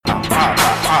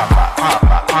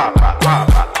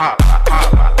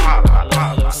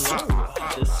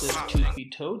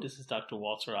Dr.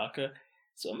 Walter Ackah.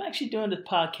 So I'm actually doing this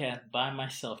podcast by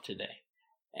myself today.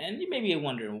 And you may be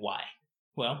wondering why.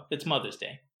 Well, it's Mother's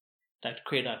Day. Dr.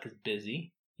 Kradock is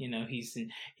busy.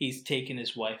 He's taking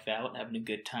his wife out, having a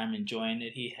good time, enjoying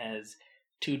it. He has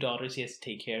 2 daughters he has to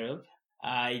take care of.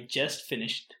 I just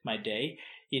finished my day.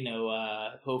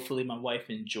 Hopefully my wife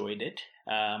enjoyed it.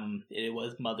 It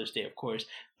was Mother's Day, of course.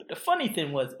 But the funny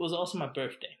thing was, it was also my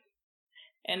birthday.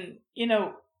 And,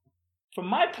 from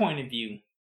my point of view,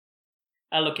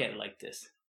 I look at it like this.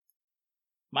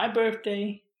 My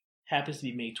birthday happens to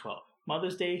be May 12th.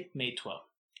 Mother's Day, May 12th.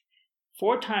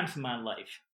 4 times in my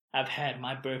life, I've had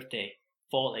my birthday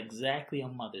fall exactly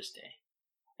on Mother's Day.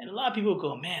 And a lot of people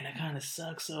go, man, that kind of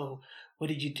sucks. So what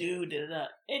did you do?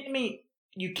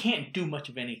 You can't do much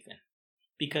of anything.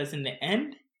 Because in the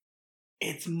end,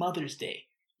 it's Mother's Day.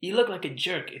 You look like a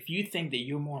jerk if you think that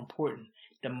you're more important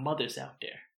than mothers out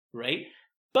there, right?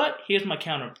 But here's my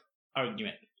counter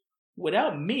argument.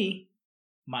 Without me,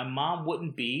 my mom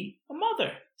wouldn't be a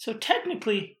mother. So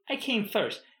technically, I came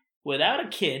first. Without a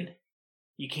kid,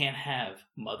 you can't have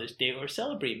Mother's Day or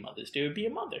celebrate Mother's Day or be a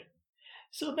mother.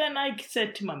 So then I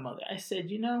said to my mother, I said,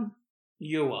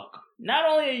 you're welcome. Not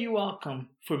only are you welcome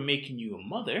for making you a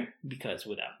mother, because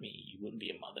without me, you wouldn't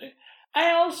be a mother,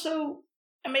 I also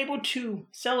am able to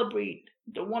celebrate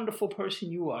the wonderful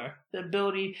person you are, the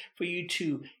ability for you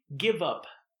to give up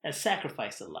and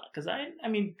sacrifice a lot. Because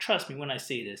trust me when I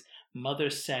say this,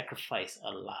 mothers sacrifice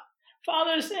a lot.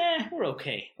 Fathers, we're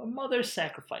okay, but mothers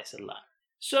sacrifice a lot.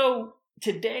 So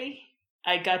today,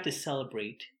 I got to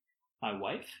celebrate my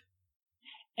wife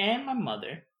and my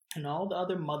mother and all the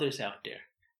other mothers out there.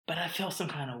 But I felt some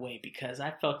kind of way because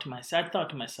I thought to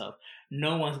myself,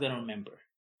 no one's going to remember.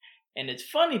 And it's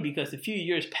funny because a few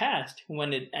years passed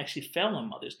when it actually fell on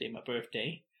Mother's Day, my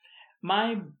birthday.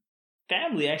 My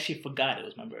family actually forgot it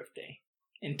was my birthday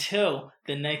until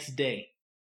the next day,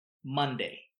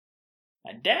 Monday.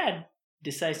 My dad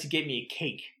decides to get me a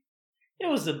cake. It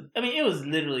was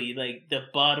literally like the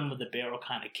bottom of the barrel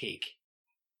kind of cake.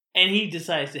 And he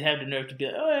decides to have the nerve to be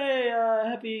like, oh, hey,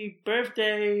 happy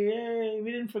birthday, hey,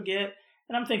 we didn't forget.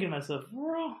 And I'm thinking to myself,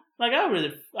 bro, like I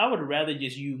would rather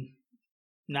just you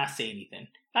not say anything.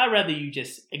 I'd rather you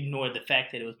just ignore the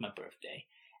fact that it was my birthday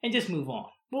and just move on.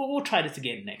 We'll try this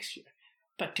again next year.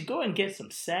 But to go and get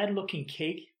some sad-looking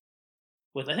cake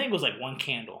with, I think it was like 1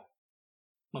 candle,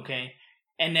 okay?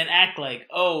 And then act like,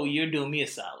 oh, you're doing me a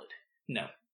solid. No,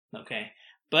 okay?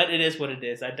 But it is what it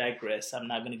is. I digress. I'm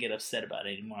not going to get upset about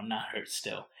it anymore. I'm not hurt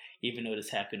still, even though this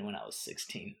happened when I was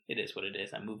 16. It is what it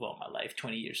is. I move on my life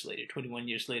 20 years later, 21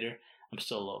 years later. I'm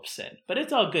still a little upset. But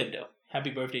it's all good, though.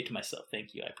 Happy birthday to myself.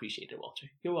 Thank you. I appreciate it, Walter.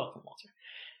 You're welcome, Walter.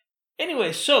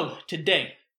 Anyway, so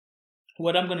today,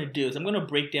 what I'm going to do is I'm going to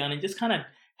break down and just kind of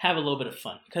have a little bit of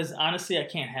fun. Because honestly, I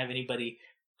can't have anybody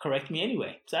correct me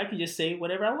anyway. So I can just say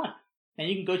whatever I want. And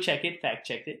you can go check it, fact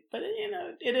check it. But,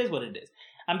 it is what it is.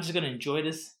 I'm just going to enjoy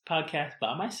this podcast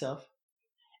by myself.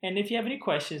 And if you have any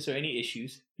questions or any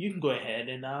issues, you can go ahead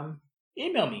and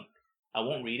email me. I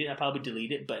won't read it. I'll probably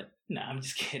delete it. But no, I'm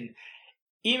just kidding.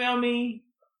 Email me.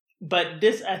 But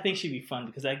this, I think, should be fun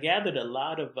because I gathered a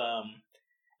lot of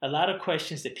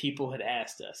questions that people had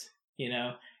asked us,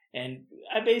 And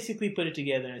I basically put it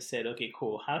together and said, okay,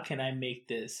 cool. How can I make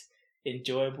this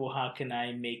enjoyable? How can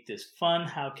I make this fun?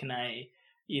 How can I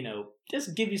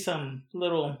just give you some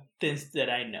little things that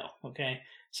I know, okay?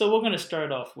 So we're going to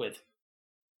start off with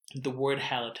the word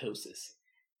halitosis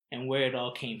and where it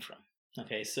all came from,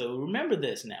 okay? So remember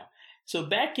this now. So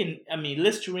back in,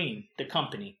 Listerine, the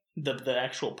company, the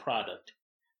actual product,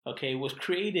 okay, was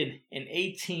created in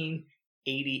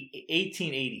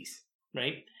 1880s,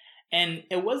 right? And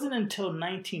it wasn't until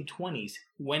 1920s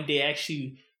when they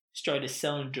actually started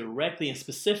selling directly and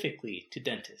specifically to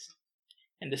dentists.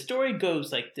 And the story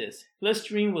goes like this.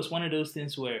 Listerine was one of those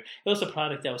things where it was a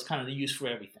product that was kind of used for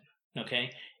everything,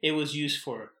 okay? It was used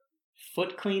for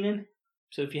foot cleaning.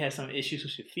 So if you had some issues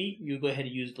with your feet, you go ahead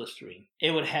and use Listerine.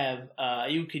 It would have,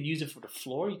 you could use it for the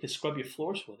floor. You could scrub your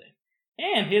floors with it.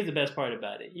 And here's the best part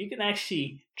about it. You can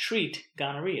actually treat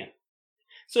gonorrhea.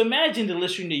 So imagine the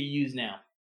Listerine that you use now,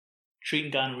 treating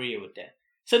gonorrhea with that.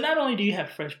 So not only do you have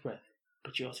fresh breath,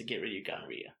 but you also get rid of your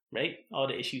gonorrhea, right? All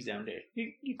the issues down there.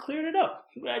 You cleared it up.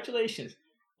 Congratulations.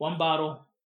 1 bottle,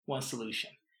 1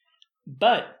 solution.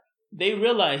 But they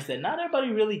realized that not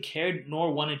everybody really cared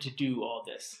nor wanted to do all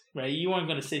this, right? You weren't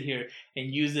going to sit here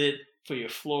and use it for your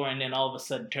floor and then all of a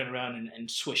sudden turn around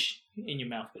and swish in your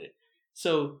mouth with it.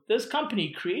 So this company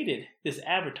created this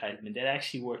advertisement that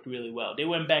actually worked really well. They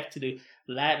went back to the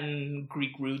Latin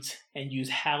Greek roots and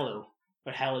used halo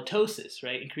or halitosis,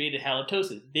 right? And created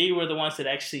halitosis. They were the ones that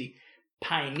actually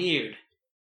pioneered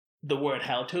the word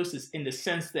halitosis in the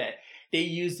sense that they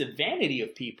use the vanity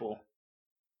of people.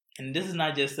 And this is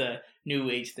not just a new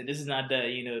age thing. This is not the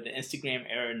the Instagram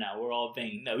era now. We're all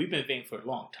vain. No, we've been vain for a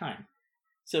long time.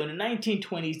 So in the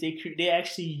 1920s, they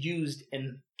actually used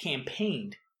and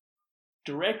campaigned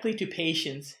directly to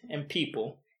patients and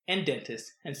people and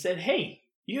dentists and said, hey,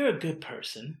 you're a good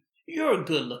person. You're a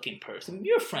good looking person.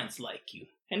 Your friends like you.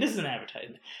 And this is an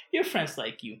advertisement. Your friends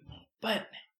like you. But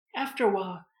after a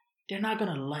while, they're not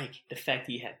going to like the fact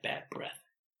that you have bad breath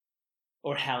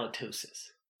or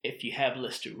halitosis. If you have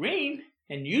Listerine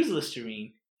and use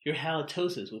Listerine, your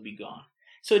halitosis will be gone.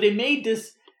 So they made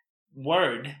this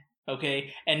word,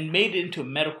 okay, and made it into a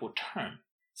medical term.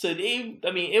 So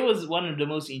it was one of the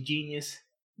most ingenious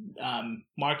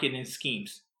marketing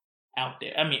schemes out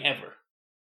there. Ever.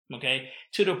 Okay,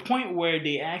 to the point where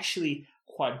they actually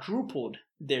quadrupled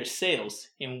their sales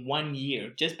in 1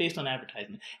 year just based on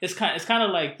advertisement. It's kind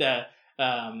of like the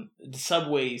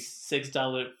Subway's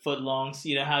 $6 footlongs.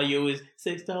 You know how you always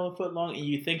 $6 footlong, and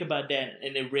you think about that,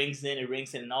 and it rings in,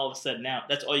 and all of a sudden now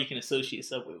that's all you can associate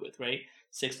Subway with, right?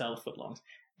 $6 footlongs.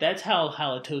 That's how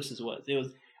halitosis was. It was,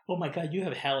 oh my God, you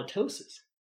have halitosis.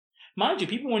 Mind you,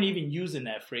 people weren't even using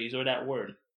that phrase or that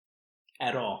word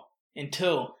at all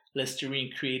until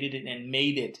Listerine created it and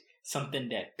made it something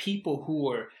that people who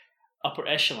were upper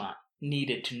echelon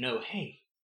needed to know. Hey,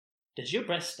 does your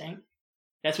breath stink?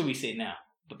 That's what we say now.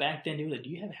 But back then, they were like, do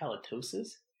you have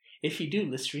halitosis? If you do,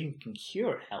 Listerine can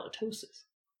cure halitosis.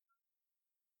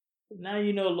 Now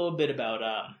you know a little bit about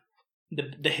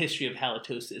the history of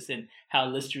halitosis and how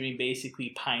Listerine basically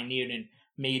pioneered and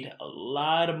made a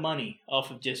lot of money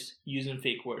off of just using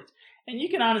fake words. And you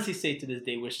can honestly say to this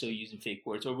day we're still using fake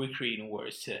words, or we're creating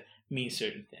words to mean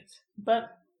certain things.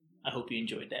 But I hope you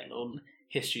enjoyed that little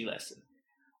history lesson.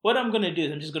 What I'm going to do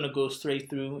is I'm just going to go straight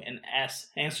through and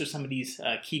answer some of these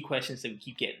key questions that we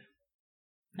keep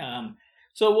getting.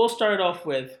 So we'll start off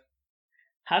with,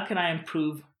 how can I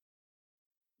improve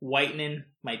whitening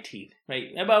my teeth, right?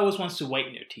 Everybody always wants to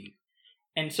whiten their teeth.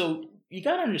 And so you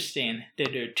got to understand that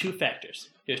there are two factors.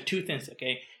 There's two things,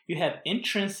 okay? You have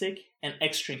intrinsic and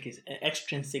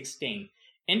extrinsic stain.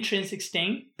 Intrinsic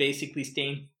stain, basically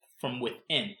stain from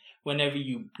within. Whenever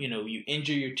you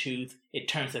injure your tooth, it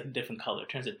turns a different color, it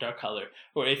turns a dark color.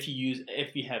 Or if you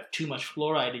have too much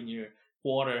fluoride in your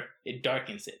water, it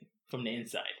darkens it from the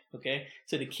inside, okay?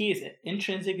 So the key is that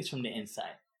intrinsic is from the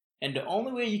inside. And the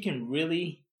only way you can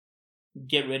really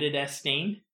get rid of that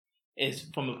stain is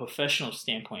from a professional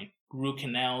standpoint. Root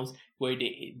canals, where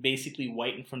they basically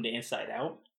whiten from the inside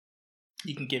out.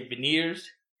 You can get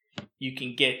veneers. You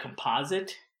can get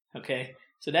composite. Okay,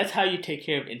 so that's how you take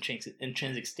care of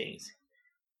intrinsic stains.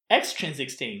 Extrinsic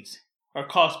stains are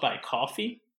caused by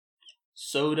coffee,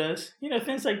 sodas,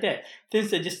 things like that.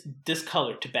 Things that just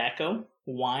discolor. Tobacco,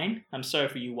 wine. I'm sorry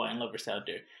for you wine lovers out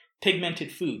there.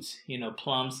 Pigmented foods,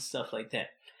 plums and stuff like that.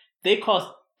 They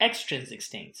cause extrinsic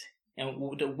stains.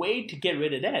 And the way to get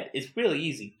rid of that is really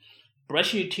easy.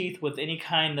 Brushing your teeth with any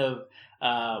kind of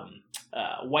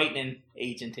whitening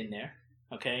agent in there,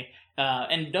 okay?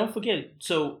 And don't forget,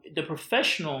 so the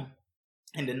professional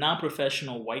and the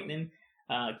non-professional whitening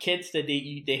kits that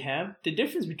they have, the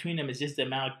difference between them is just the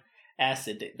amount of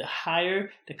acid. The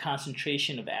higher the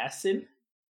concentration of acid,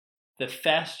 the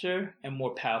faster and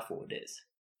more powerful it is.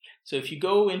 So if you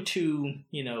go into,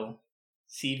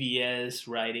 CVS,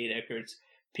 Rite Aid, Eckerd's,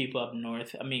 people up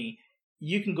north,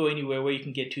 you can go anywhere where you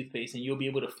can get toothpaste and you'll be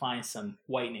able to find some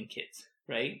whitening kits,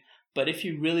 right? But if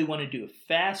you really want to do it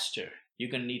faster,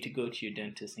 you're going to need to go to your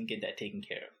dentist and get that taken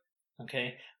care of,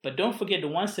 okay? But don't forget, the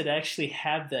ones that actually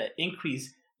have the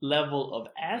increased level of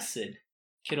acid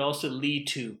could also lead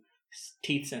to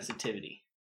teeth sensitivity.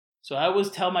 So I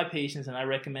always tell my patients, and I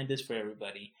recommend this for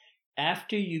everybody,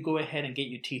 after you go ahead and get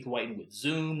your teeth whitened with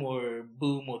Zoom or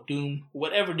Boom or Doom,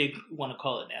 whatever they want to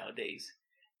call it nowadays,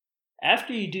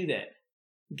 after you do that,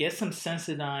 get some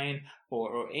Sensodyne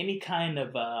or any kind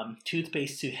of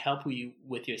toothpaste to help you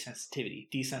with your sensitivity,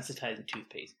 desensitizing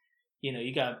toothpaste.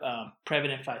 You got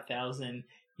Prevident 5000,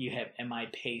 you have MI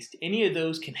paste. Any of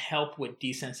those can help with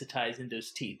desensitizing those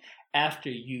teeth after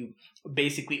you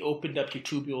basically opened up your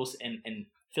tubules and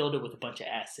filled it with a bunch of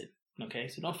acid. Okay,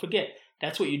 so don't forget,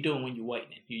 that's what you're doing when you're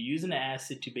whitening. You're using the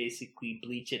acid to basically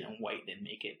bleach it and whiten it,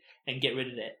 make it, and get rid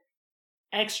of that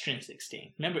extrinsic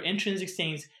stain. Remember, intrinsic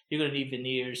stains, you're going to need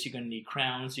veneers, you're going to need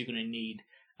crowns, you're going to need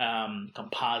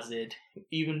composite,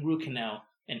 even root canal,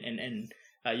 and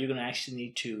you're going to actually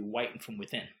need to whiten from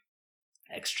within.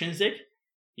 Extrinsic,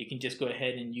 you can just go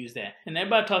ahead and use that. And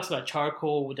everybody talks about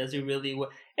charcoal. Does it really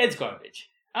work? It's garbage.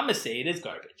 I'm going to say it is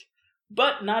garbage.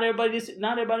 But not everybody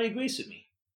agrees with me.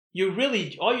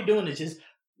 All you're doing is just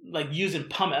like using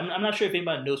pumice. I'm not sure if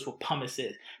anybody knows what pumice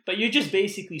is, but you're just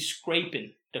basically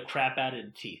scraping the crap out of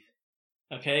the teeth.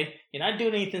 Okay, you're not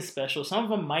doing anything special. Some of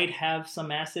them might have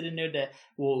some acid in there that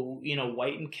will,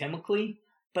 whiten chemically,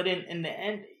 but in the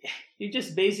end, you're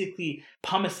just basically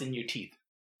pumicing your teeth.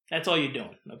 That's all you're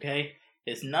doing. Okay,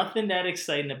 there's nothing that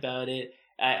exciting about it.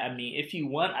 I mean, if you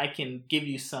want, I can give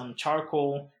you some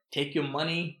charcoal, take your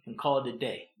money, and call it a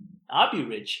day. I'll be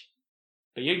rich,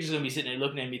 but you're just gonna be sitting there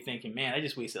looking at me thinking, "Man, I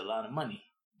just wasted a lot of money."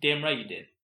 Damn right you did.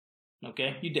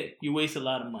 Okay, you did. You wasted a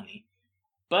lot of money.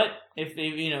 But if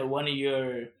one of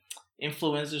your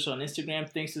influencers on Instagram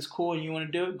thinks it's cool and you want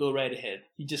to do it, go right ahead.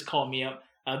 You just call me up.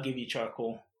 I'll give you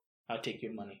charcoal. I'll take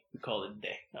your money. We call it a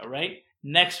day. All right?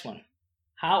 Next one.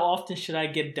 How often should I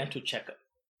get a dental checkup?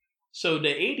 So the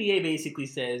ADA basically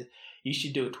says you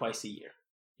should do it twice a year.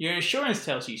 Your insurance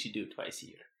tells you should do it twice a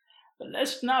year. But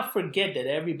let's not forget that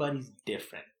everybody's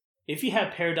different. If you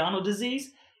have periodontal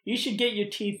disease, you should get your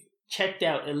teeth checked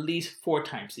out at least 4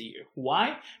 times a year.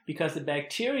 Why? Because the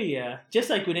bacteria, just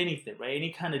like with anything, right?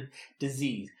 Any kind of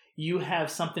disease, you have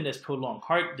something that's prolonged,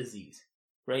 heart disease,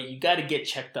 right? You got to get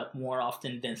checked up more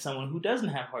often than someone who doesn't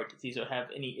have heart disease or have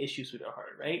any issues with their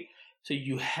heart, right? So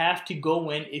you have to go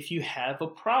in if you have a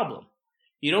problem.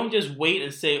 You don't just wait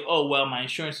and say, oh, well, my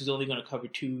insurance is only going to cover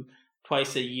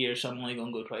twice a year, so I'm only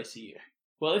going to go twice a year.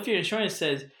 Well, if your insurance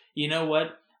says, you know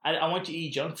what, I want you to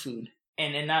eat junk food,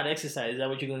 and not exercise, is that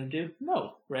what you're going to do?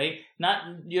 No, right?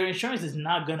 Your insurance is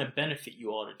not going to benefit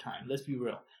you all the time. Let's be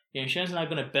real. Your insurance is not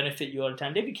going to benefit you all the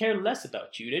time. They could care less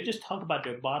about you. They just talk about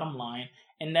their bottom line,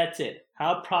 and that's it.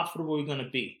 How profitable are we going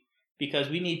to be? Because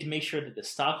we need to make sure that the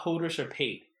stockholders are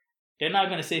paid. They're not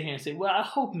going to sit here and say, well, I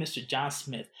hope Mr. John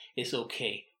Smith is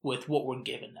okay with what we're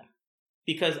giving them.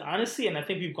 Because honestly, and I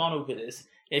think we've gone over this,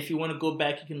 if you want to go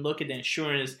back, you can look at the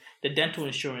insurance, the dental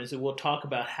insurance, and we'll talk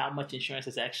about how much insurance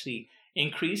has actually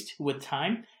increased with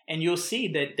time, and you'll see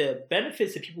that the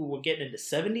benefits that people were getting in the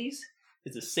 70s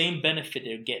is the same benefit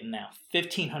they're getting now,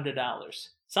 $1,500.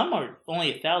 Some are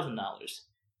only $1,000.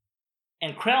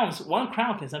 And one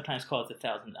crown can sometimes cost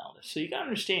 $1,000. So you gotta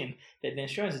understand that the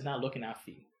insurance is not looking out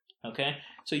for you. Okay?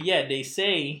 So yeah, they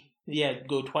say,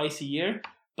 go twice a year,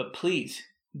 but please,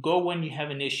 go when you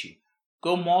have an issue.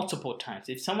 Go multiple times.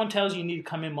 If someone tells you need to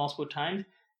come in multiple times,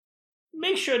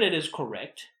 make sure that it's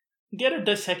correct. Get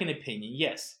a second opinion,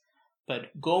 yes.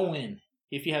 But go in.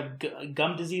 If you have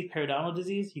gum disease, periodontal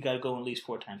disease, you got to go at least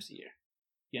 4 times a year.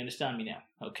 You understand me now?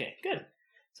 Okay, good.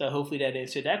 So hopefully that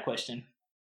answered that question.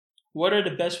 What are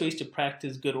the best ways to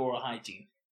practice good oral hygiene?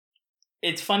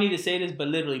 It's funny to say this, but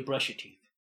literally brush your teeth.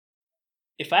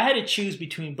 If I had to choose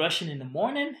between brushing in the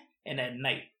morning and at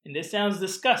night, and this sounds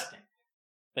disgusting,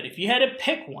 but if you had to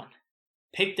pick one,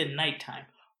 pick the nighttime.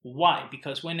 Why?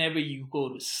 Because whenever you go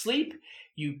to sleep,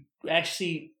 you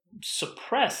actually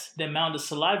suppress the amount of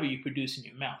saliva you produce in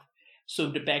your mouth. So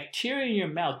the bacteria in your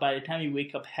mouth by the time you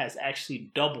wake up has actually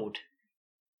doubled.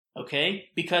 Okay?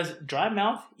 Because dry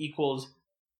mouth equals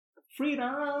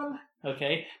freedom.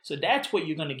 Okay? So that's what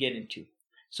you're going to get into.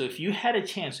 So if you had a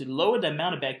chance to lower the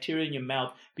amount of bacteria in your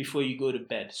mouth before you go to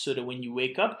bed so that when you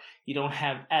wake up, you don't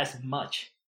have as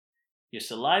much. Your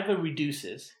saliva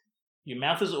reduces. Your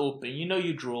mouth is open. You know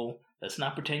you drool. Let's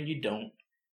not pretend you don't.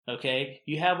 Okay?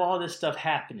 You have all this stuff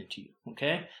happening to you.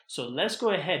 Okay? So let's go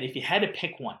ahead. If you had to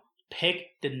pick one,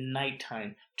 pick the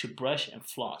nighttime to brush and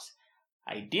floss.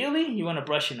 Ideally, you want to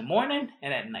brush in the morning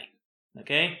and at night.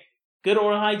 Okay? Good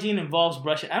oral hygiene involves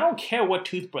brushing. I don't care what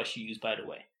toothbrush you use, by the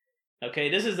way. Okay?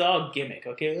 This is all gimmick.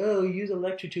 Okay? Oh, use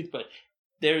electric toothbrush.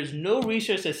 There is no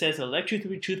research that says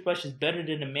electric toothbrush is better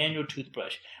than a manual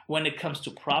toothbrush when it comes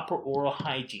to proper oral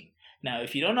hygiene. Now,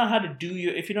 if you don't know how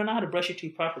to brush your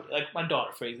teeth properly, like my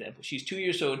daughter, for example, she's 2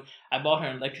 years old. I bought her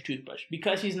an electric toothbrush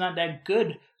because she's not that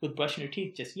good with brushing her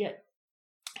teeth just yet.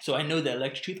 So I know that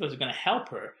electric toothbrush is going to help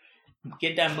her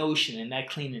get that motion and that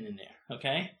cleaning in there,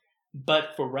 okay?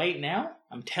 But for right now,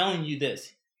 I'm telling you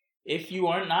this. If you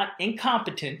are not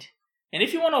incompetent, and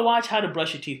if you want to watch how to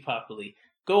brush your teeth properly,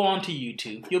 go on to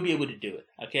YouTube. You'll be able to do it,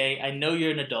 okay? I know you're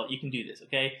an adult. You can do this,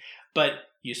 okay? But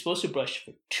you're supposed to brush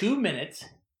for 2 minutes.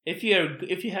 If you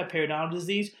have periodontal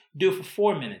disease, do it for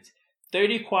 4 minutes.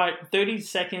 30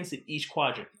 seconds in each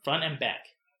quadrant, front and back.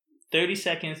 30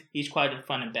 seconds each quadrant,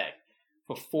 front and back,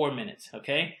 for 4 minutes,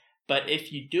 okay? But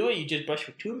if you do it, you just brush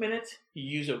for 2 minutes, you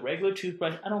use a regular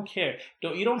toothbrush, I don't care.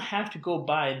 You don't have to go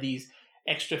buy these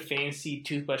extra fancy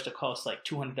toothbrush that cost like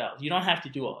 $200. You don't have to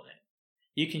do all that.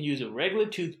 You can use a regular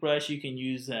toothbrush, you can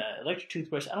use an electric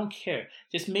toothbrush, I don't care.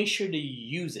 Just make sure that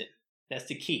you use it. That's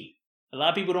the key. A lot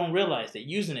of people don't realize that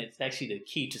using it is actually the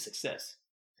key to success.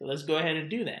 So let's go ahead and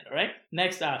do that, all right?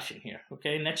 Next option here,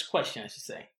 okay? Next question, I should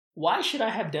say. Why should I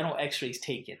have dental x-rays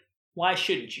taken? Why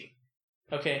shouldn't you?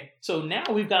 Okay, so now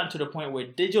we've gotten to the point where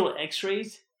digital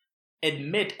x-rays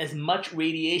emit as much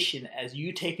radiation as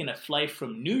you taking a flight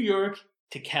from New York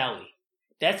to Cali.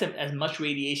 That's as much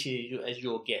radiation as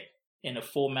you'll get in a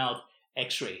full mouth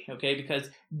x-ray, okay? Because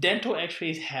dental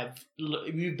x-rays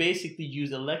we basically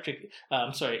use electronic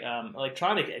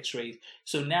x-rays.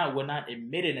 So now we're not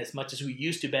emitting as much as we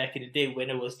used to back in the day when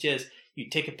it was just you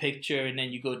take a picture and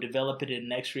then you go develop it in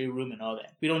an x-ray room and all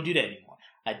that. We don't do that anymore.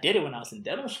 I did it when I was in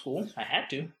dental school. I had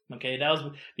to. Okay, that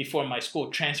was before my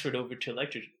school transferred over to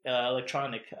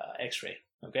electronic X-ray.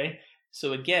 Okay,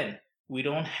 so again, we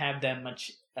don't have that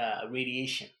much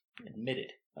radiation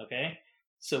emitted. Okay,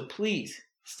 so please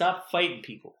stop fighting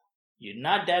people. You're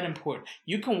not that important.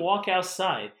 You can walk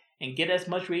outside and get as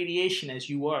much radiation as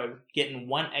you are getting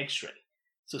one X-ray.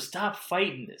 So stop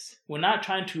fighting this. We're not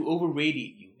trying to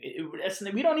over-radiate you.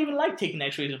 We don't even like taking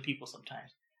X-rays on people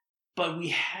sometimes, but we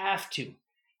have to.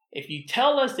 If you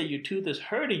tell us that your tooth is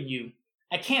hurting you,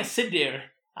 I can't sit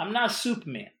there. I'm not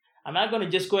Superman. I'm not going to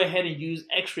just go ahead and use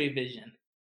x-ray vision.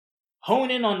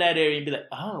 Hone in on that area and be like,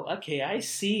 oh, okay, I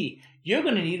see. You're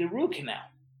going to need a root canal.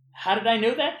 How did I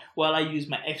know that? Well, I use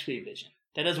my x-ray vision.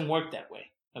 That doesn't work that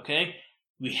way, okay?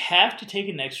 We have to take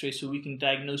an x-ray so we can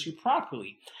diagnose you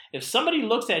properly. If somebody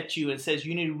looks at you and says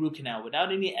you need a root canal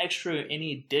without any extra or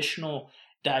any additional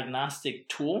diagnostic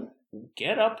tool,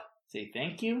 get up, say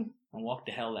thank you, and walk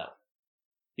the hell out,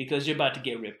 because you're about to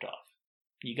get ripped off.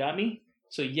 You got me?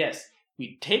 So yes,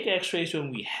 we take x-rays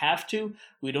when we have to.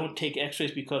 We don't take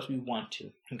x-rays because we want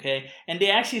to, okay? And they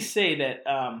actually say that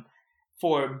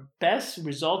for best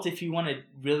results, if you want to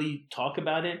really talk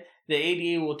about it, the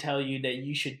ADA will tell you that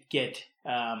you should get,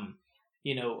 at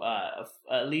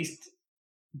least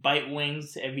bite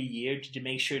wings every year to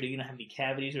make sure that you don't have any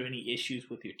cavities or any issues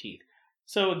with your teeth.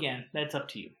 So again, that's up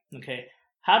to you, okay?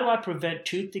 How do I prevent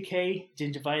tooth decay,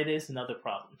 gingivitis, and other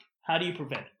problems? How do you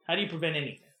prevent it? How do you prevent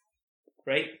anything?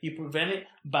 Right? You prevent it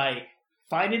by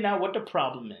finding out what the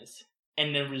problem is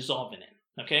and then resolving it.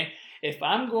 Okay?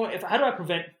 How do I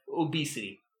prevent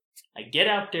obesity? I get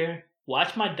out there,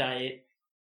 watch my diet,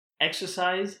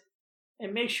 exercise,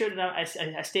 and make sure that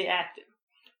I stay active.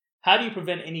 How do you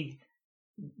prevent any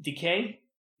decay?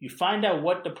 You find out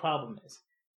what the problem is.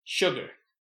 Sugar,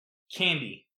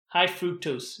 candy, high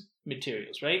fructose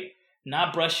materials, right?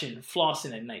 Not brushing,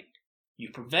 flossing at night. You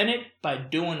prevent it by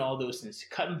doing all those things,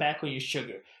 cutting back on your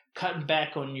sugar, cutting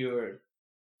back on your,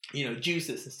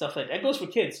 juices and stuff like that. That goes for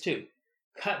kids too.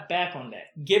 Cut back on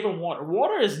that. Give them water.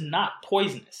 Water is not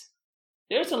poisonous.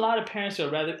 There's a lot of parents who are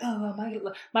rather,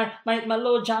 my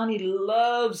little Johnny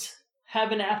loves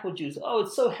having apple juice. Oh,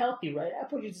 it's so healthy, right?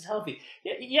 Apple juice is healthy.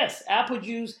 Yes,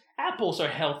 apples are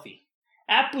healthy.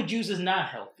 Apple juice is not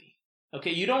healthy.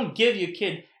 Okay, you don't give your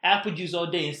kid apple juice all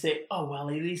day and say, oh, well,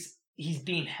 at least he's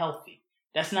being healthy.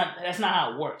 That's not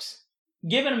how it works.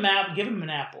 Give him an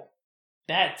apple.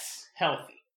 That's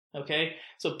healthy. Okay?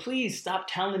 So please stop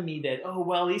telling me that, oh,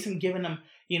 well, at least I'm giving him,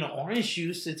 orange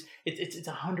juice. It's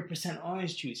 100%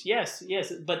 orange juice. Yes,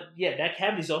 but yeah, that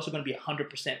cavity is also going to be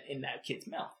 100% in that kid's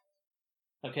mouth.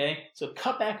 Okay? So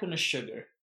cut back on the sugar.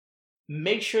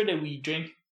 Make sure that we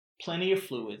drink plenty of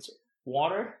fluids,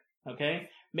 water, okay?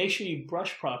 Make sure you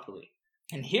brush properly.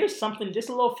 And here's something, just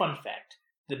a little fun fact.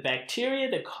 The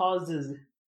bacteria that causes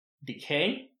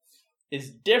decay is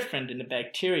different than the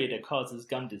bacteria that causes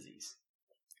gum disease.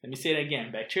 Let me say that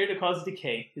again. Bacteria that causes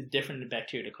decay is different than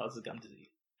bacteria that causes gum disease.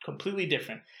 Completely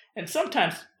different. And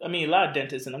sometimes, a lot of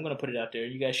dentists, and I'm going to put it out there,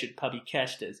 you guys should probably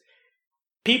catch this.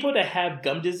 People that have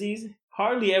gum disease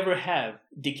hardly ever have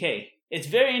decay. It's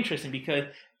very interesting because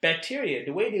bacteria,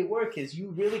 the way they work is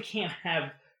you really can't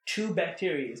have two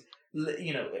bacteria,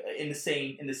 in the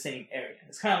same area.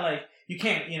 It's kind of like you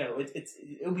can't,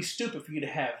 it would be stupid for you to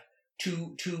have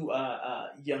two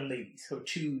young ladies or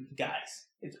two guys.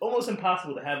 It's almost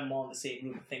impossible to have them all in the same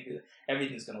room and think that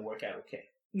everything's going to work out okay.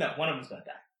 No, one of them's going to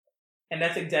die. And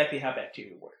that's exactly how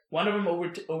bacteria work. One of them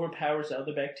overpowers the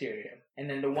other bacteria, and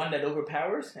then the one that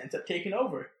overpowers ends up taking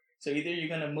over. So either you're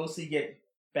going to mostly get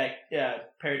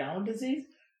periodontal disease,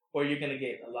 or you're going to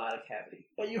get a lot of cavity.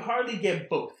 But you hardly get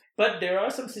both. But there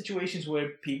are some situations where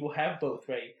people have both,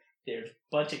 right? There's a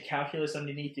bunch of calculus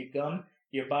underneath your gum.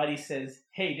 Your body says,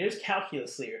 hey, there's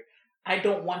calculus here. I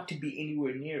don't want to be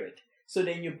anywhere near it. So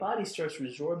then your body starts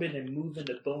resorbing and moving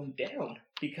the bone down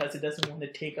because it doesn't want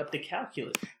to take up the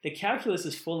calculus. The calculus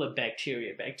is full of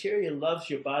bacteria. Bacteria loves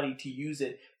your body to use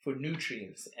it for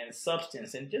nutrients and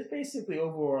substance and just basically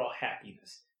overall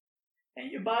happiness. And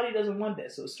your body doesn't want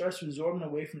that, so it starts resorbing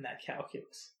away from that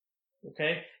calculus.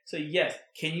 Okay, so yes,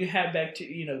 can you have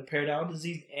periodontal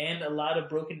disease and a lot of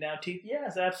broken down teeth?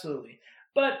 Yes, absolutely.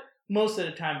 But most of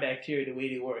the time, bacteria, the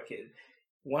way they work is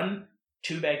one,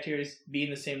 two bacteria be in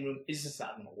the same room is just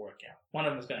not going to work out. One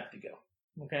of them is going to have to go.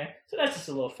 Okay, so that's just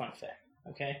a little fun fact.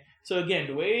 Okay, so again,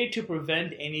 the way to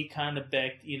prevent any kind of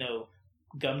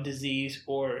gum disease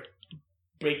or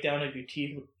breakdown of your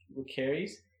teeth with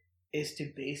caries is to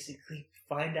basically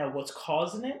find out what's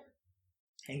causing it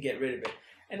and get rid of it.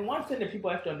 And one thing that people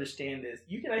have to understand is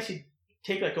you can actually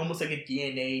take almost like a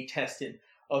DNA testing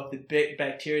of the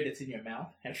bacteria that's in your mouth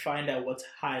and find out what's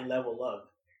high level of.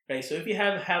 Right. So if you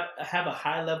have a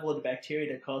high level of the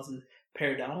bacteria that causes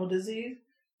periodontal disease,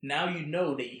 now you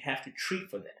know that you have to treat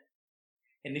for that.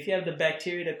 And if you have the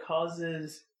bacteria that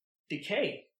causes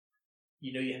decay,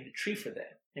 you know you have to treat for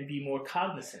that and be more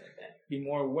cognizant of that, be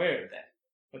more aware of that.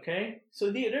 Okay? So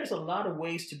there's a lot of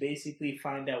ways to basically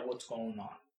find out what's going on.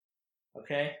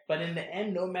 Okay? But in the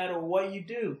end, no matter what you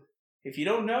do, if you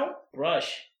don't know,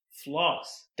 brush,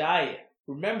 floss, diet.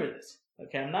 Remember this.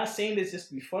 Okay? I'm not saying this just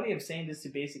to be funny. I'm saying this to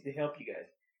basically help you guys.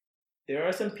 There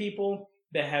are some people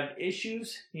that have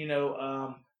issues,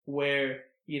 where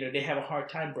they have a hard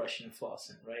time brushing and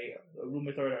flossing, right?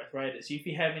 Rheumatoid arthritis. If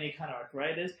you have any kind of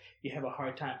arthritis, you have a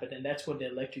hard time. But then that's where the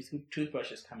electric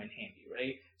toothbrushes come in handy,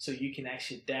 right? So you can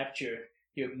actually adapt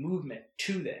your movement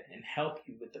to that and help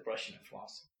you with the brushing and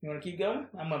flossing. You want to keep going?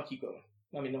 I'm going to keep going.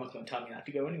 I mean, no one's going to tell me not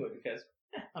to go anyway because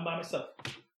I'm by myself.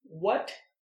 What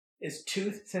is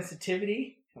tooth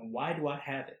sensitivity and why do I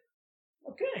have it?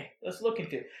 Okay, let's look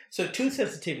into it. So tooth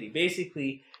sensitivity,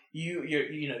 basically, you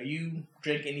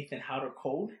drink anything hot or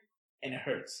cold, and it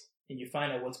hurts, and you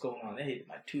find out what's going on. Hey,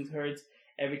 my tooth hurts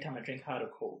every time I drink hot or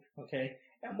cold. Okay,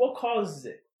 and what causes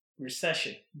it?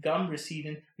 Recession, gum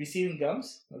receding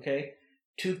gums. Okay,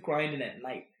 tooth grinding at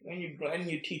night. When you're grinding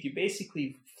your teeth, you're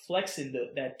basically flexing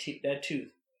that tooth,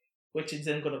 which is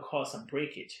then going to cause some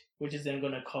breakage, which is then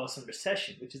going to cause some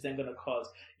recession, which is then going to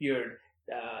cause your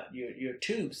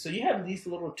tubes. So you have these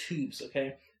little tubes,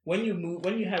 okay? When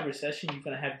you have recession, you're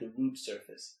going to have the root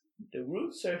surface. The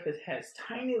root surface has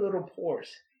tiny little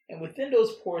pores, and within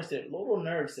those pores, there are little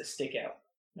nerves that stick out,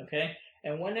 okay?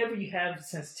 And whenever you have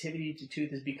sensitivity to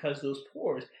tooth, is because those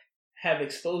pores have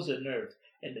exposed the nerves,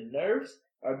 and the nerves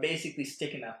are basically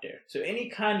sticking out there. So any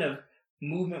kind of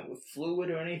movement with fluid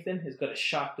or anything is going to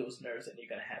shock those nerves, and you're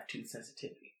going to have tooth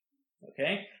sensitivity,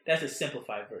 okay? That's a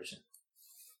simplified version.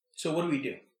 So what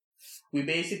do? We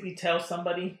basically tell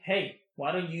somebody, hey,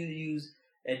 why don't you use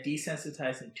a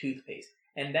desensitizing toothpaste?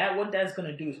 And what that's going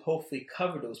to do is hopefully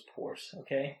cover those pores,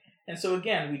 okay? And so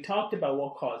again, we talked about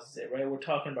what causes it, right? We're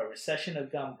talking about recession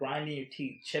of gum, grinding your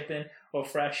teeth, chipping or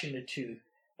fracturing the tooth,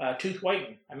 tooth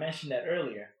whitening. I mentioned that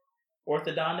earlier.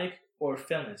 Orthodontic or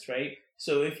fillings, right?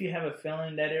 So if you have a filling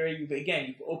in that area,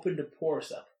 you've opened the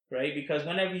pores up, right? Because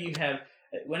whenever you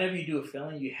do a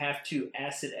filling, you have to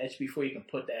acid etch before you can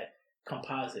put that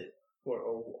composite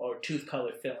or tooth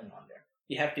color filling on there.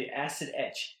 You have to acid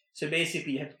etch. So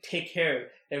basically, you have to take care of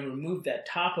and remove that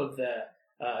top of the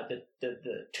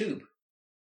tube,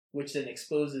 which then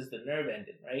exposes the nerve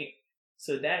ending, right?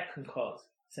 So that can cause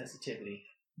sensitivity.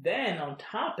 Then on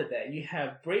top of that, you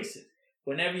have braces.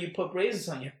 Whenever you put braces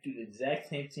on, you have to do the exact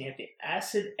same thing. You have to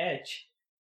acid etch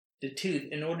the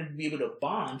tooth in order to be able to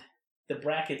bond the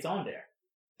brackets on there.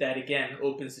 That again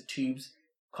opens the tubes,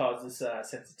 causes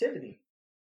sensitivity.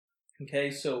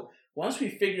 Okay, so once we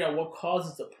figure out what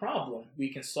causes the problem, we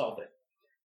can solve it.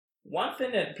 One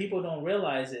thing that people don't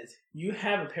realize is you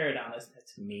have a periodontist,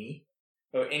 that's me,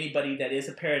 or anybody that is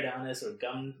a periodontist or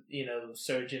gum,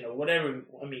 surgeon or whatever.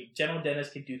 I mean, general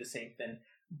dentists can do the same thing,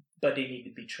 but they need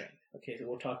to be trained. Okay, so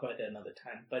we'll talk about that another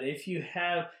time. But if you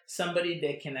have somebody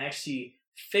that can actually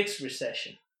fix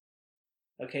recession,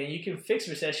 okay, and you can fix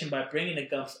recession by bringing the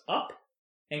gums up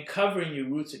and covering your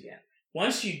roots again.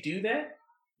 Once you do that,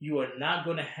 you are not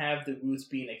going to have the roots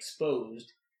being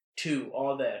exposed to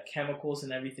all the chemicals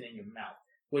and everything in your mouth,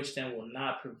 which then will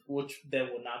not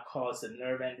cause the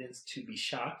nerve endings to be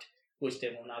shocked, which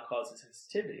then will not cause the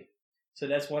sensitivity. So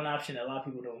that's one option that a lot of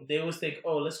people don't. They always think,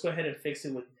 oh, let's go ahead and fix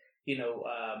it with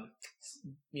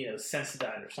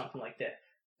Sensodyne or something like that.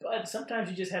 But sometimes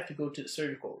you just have to go to the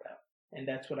surgical route, and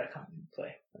that's what I come into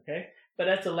play. Okay, but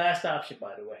that's the last option,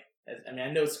 by the way.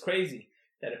 I know it's crazy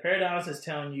that a periodontist is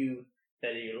telling you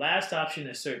that your last option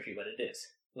is surgery, but it is.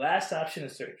 Last option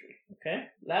is surgery. Okay,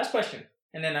 last question,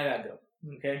 and then I gotta go.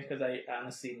 Okay, because I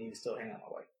honestly need to still hang on my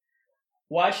wife.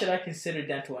 Why should I consider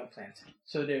dental implants?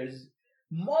 So there's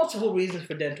multiple reasons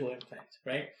for dental implants,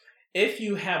 right? If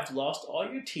you have lost all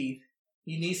your teeth,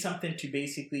 you need something to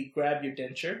basically grab your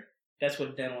denture. That's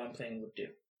what dental implant would do.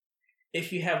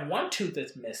 if you have one tooth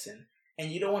that's missing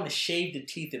and you don't want to shave the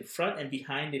teeth in front and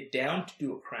behind it down to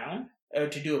do a crown or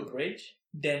to do a bridge,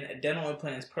 then a dental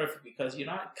implant is perfect because you're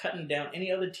not cutting down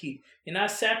any other teeth. You're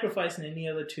not sacrificing any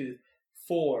other tooth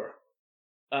for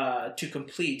to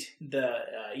complete the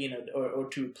or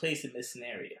to replace the missing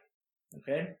area.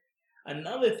 Okay.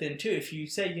 Another thing too, if you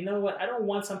say, you know what, I don't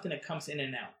want something that comes in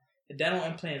and out, the dental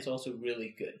implant is also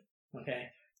really good.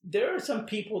 Okay. There are some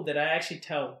people that I actually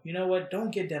tell, you know what,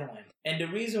 don't get dental implant. And the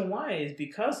reason why is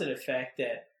because of the fact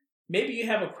that maybe you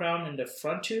have a crown in the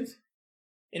front tooth,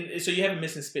 and so you have a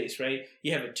missing space, right?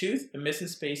 You have a tooth, a missing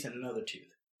space, and another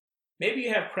tooth. Maybe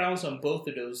you have crowns on both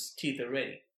of those teeth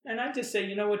already. And I just say,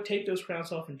 you know what, take those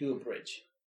crowns off and do a bridge.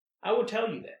 I will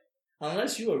tell you that.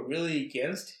 Unless you are really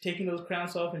against taking those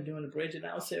crowns off and doing a bridge, and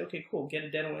I'll say, okay, cool, get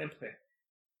a dental implant.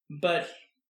 But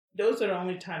those are the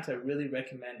only times I really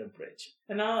recommend a bridge.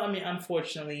 And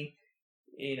unfortunately,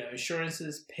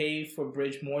 insurances pay for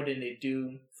bridge more than they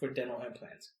do for dental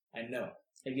implants. I know.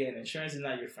 Again, insurance is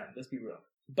not your friend. Let's be real.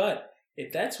 But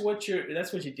if that's what you're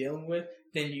dealing with,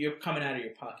 then you're coming out of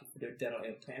your pocket for the dental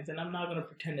implants. And I'm not going to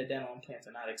pretend that dental implants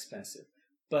are not expensive,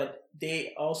 but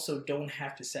they also don't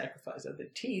have to sacrifice other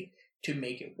teeth to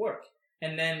make it work.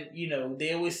 And then,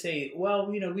 they always say, well,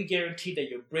 we guarantee that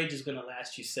your bridge is going to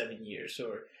last you 7 years.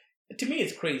 Or to me,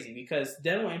 it's crazy because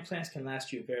dental implants can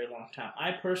last you a very long time.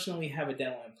 I personally have a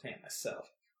dental implant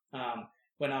myself.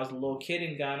 When I was a little kid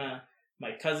in Ghana,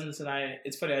 my cousins and I,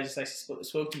 it's funny, I just actually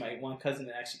spoke to my one cousin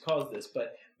that actually caused this,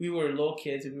 but we were little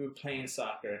kids and we were playing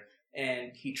soccer,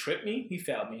 and he tripped me. He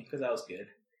fouled me because I was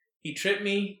good. He tripped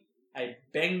me. I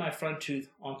banged my front tooth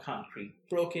on concrete,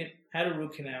 broke it, had a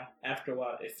root canal. After a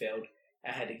while, it failed.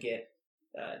 I had to get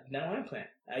a dental implant.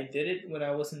 I did it when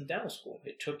I was in dental school.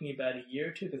 It took me about a year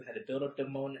or two because I had to build up the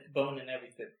bone and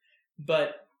everything.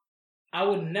 But I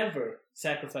would never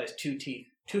sacrifice two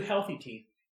healthy teeth,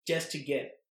 just to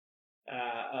get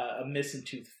a missing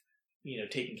tooth,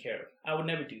 taken care of. I would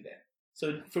never do that.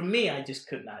 So for me, I just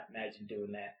could not imagine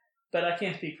doing that. But I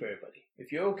can't speak for everybody.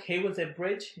 If you're okay with that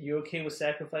bridge, you're okay with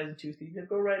sacrificing two teeth, then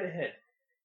go right ahead.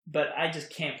 But I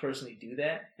just can't personally do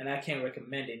that, and I can't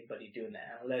recommend anybody doing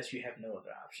that unless you have no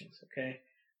other options, okay?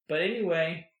 But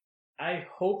anyway, I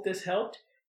hope this helped.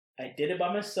 I did it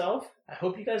by myself. I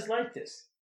hope you guys like this.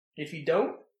 If you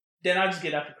don't, then I'll just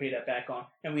get Dr. Creator back on,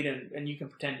 and you can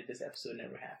pretend that this episode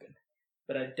never happened.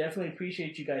 But I definitely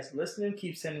appreciate you guys listening.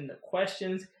 Keep sending the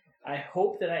questions. I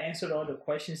hope that I answered all the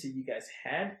questions that you guys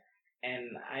had.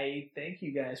 And I thank you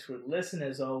guys for listening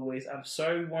as always. I'm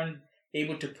sorry we weren't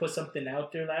able to put something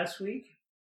out there last week.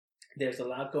 There's a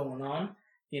lot going on.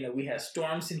 We had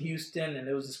storms in Houston and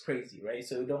it was just crazy, right?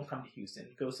 So don't come to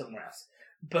Houston. Go somewhere else.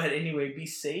 But anyway, be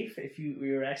safe if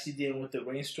you're actually dealing with the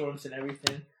rainstorms and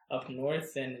everything up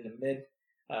north and in the mid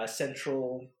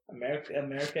Central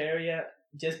America area.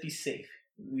 Just be safe.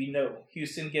 We know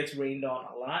Houston gets rained on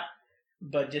a lot,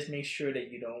 but just make sure that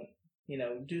you don't,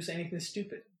 do anything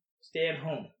stupid. Stay at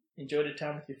home. Enjoy the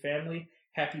time with your family.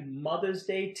 Happy Mother's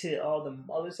Day to all the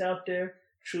mothers out there.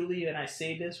 Truly, and I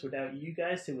say this, without you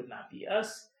guys, it would not be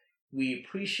us. We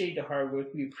appreciate the hard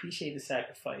work. We appreciate the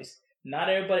sacrifice. Not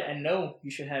everybody, I know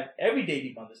you should have every day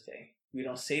be Mother's Day. We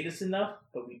don't say this enough,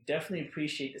 but we definitely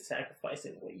appreciate the sacrifice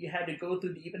and what you had to go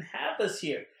through to even have us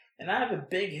here. And I have a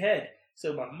big head.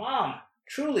 So my mom,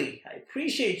 truly, I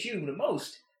appreciate you the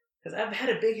most because I've had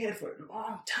a big head for a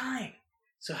long time.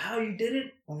 So how you did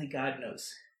it, only God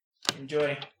knows.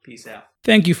 Enjoy. Peace out.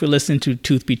 Thank you for listening to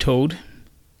Tooth Be Told.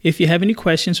 If you have any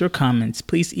questions or comments,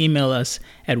 please email us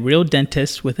at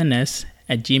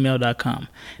realdentist@gmail.com.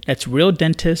 That's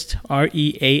realdentist,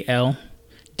 REAL,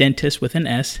 dentist with an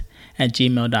S,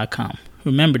 @gmail.com.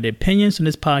 Remember, the opinions on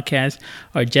this podcast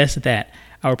are just that,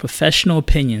 our professional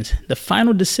opinions. The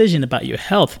final decision about your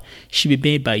health should be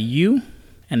made by you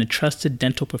and a trusted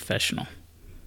dental professional.